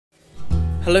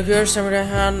Hello viewers, আমি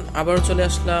রায়হান আবার চলে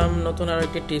আসলাম নতুন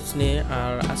আরেকটি টিপস নিয়ে।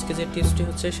 আর আজকে যে টিপসটি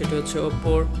হচ্ছে সেটি হচ্ছে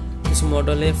ওপ্পোর কিছু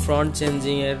মডেলে ফ্রন্ট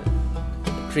চেঞ্জিং এর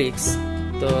ট্রিক্স।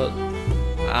 তো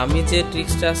আমি যে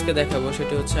ট্রিক্সটা আজকে দেখাবো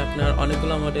সেটি হচ্ছে আপনার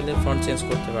অনেকগুলো মডেলে ফ্রন্ট চেঞ্জ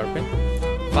করতে পারবেন।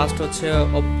 ফার্স্ট হচ্ছে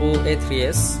OPPO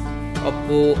A3s,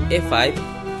 OPPO A5,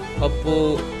 OPPO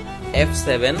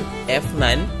F7,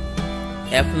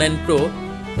 F9 Pro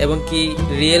এবং কি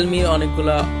Realme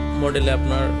অনেকগুলো মডেলে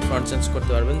আপনার ফ্রন্ট চেঞ্জ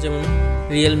করতে পারবেন, যেমন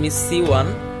Realme C1,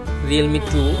 Realme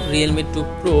 2, Realme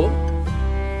 2pro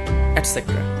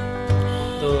etcetera.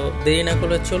 তো দেরি না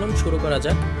করে চলুন শুরু করা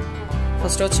যাক।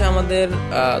 ফার্স্ট হচ্ছে আমাদের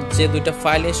যে দুইটা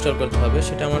ফাইল ইনস্টল করতে হবে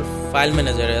সেটা আমার ফাইল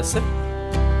ম্যানেজারে আছে।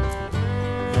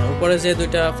 উপরে যে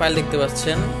দুইটা ফাইল দেখতে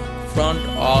পাচ্ছেন, ফ্রন্ট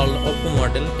অল ওপ্পো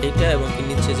মডেল এইটা এবং কি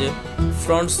নিচে যে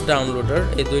ফ্রন্টস ডাউনলোডার,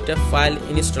 এই দুইটা ফাইল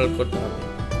ইনস্টল করতে হবে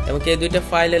এবং এই দুইটা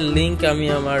ফাইলের লিংক আমি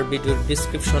আমার ভিডিওর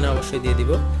ডেসক্রিপশনে অবশ্যই দিয়ে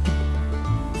দিব।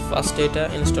 ফার্স্ট এটা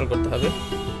ইনস্টল করতে হবে।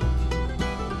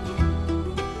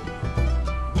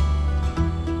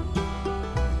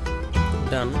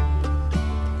 ডান।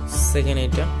 সেকেন্ড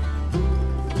এটা।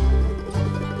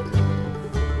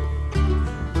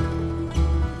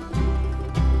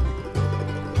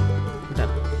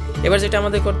 এবার যেটা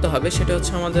আমাদের করতে হবে সেটা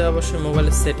হচ্ছে আমাদের অবশ্যই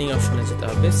মোবাইলের সেটিং অপশনে যেতে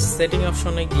হবে। সেটিং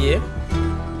অপশনে গিয়ে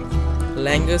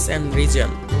ল্যাঙ্গুয়েজ অ্যান্ড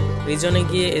রিজনে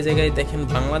গিয়ে এই জায়গায় দেখেন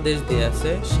বাংলাদেশ দিয়ে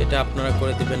আছে, সেটা আপনারা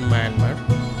করে দিবেন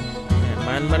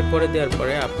মায়ানমার করে দেওয়ার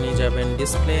পরে আপনি যাবেন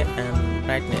ডিসপ্লে অ্যান্ড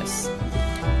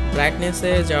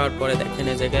ব্রাইটনেসে যাওয়ার পরে দেখেন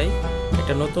এই জায়গায়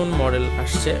একটা নতুন মডেল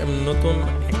আসছে, নতুন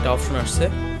একটা অপশন আসছে,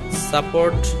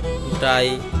 সাপোর্ট ডাই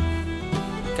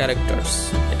ক্যারেক্টার্স।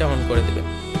 এটা অন করে দিবেন।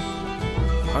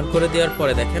 অন করে দেওয়ার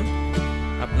পরে দেখেন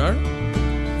আপনার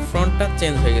ফ্রন্টটা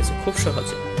চেঞ্জ হয়ে গেছে খুব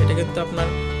সহজে। এটা কিন্তু আপনার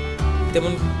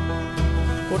তেমন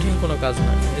কঠিন কোনো কাজ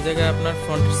না। এই জায়গায় আপনার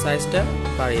ফ্রন্ট সাইজটা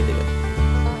বাড়িয়ে দিবেন।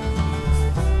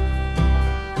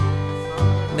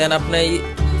 দেন আপনি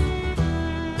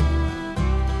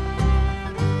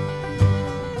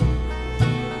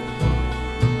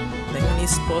দেখেন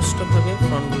স্পষ্টভাবে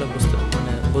ফ্রন্টগুলো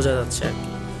বোঝা যাচ্ছে আর কি।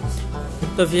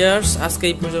 তো ভিউয়ার্স, আজকে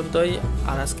এই পর্যন্তই।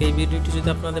 আর আজকে এই ভিডিওটি যদি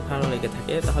আপনাদের ভালো লেগে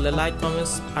থাকে তাহলে লাইক,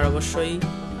 কমেন্টস আর অবশ্যই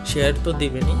শেয়ার তো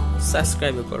দিবেনই,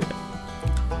 সাবস্ক্রাইবও করবেন।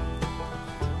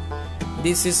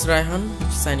 This is Raihan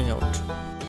signing out.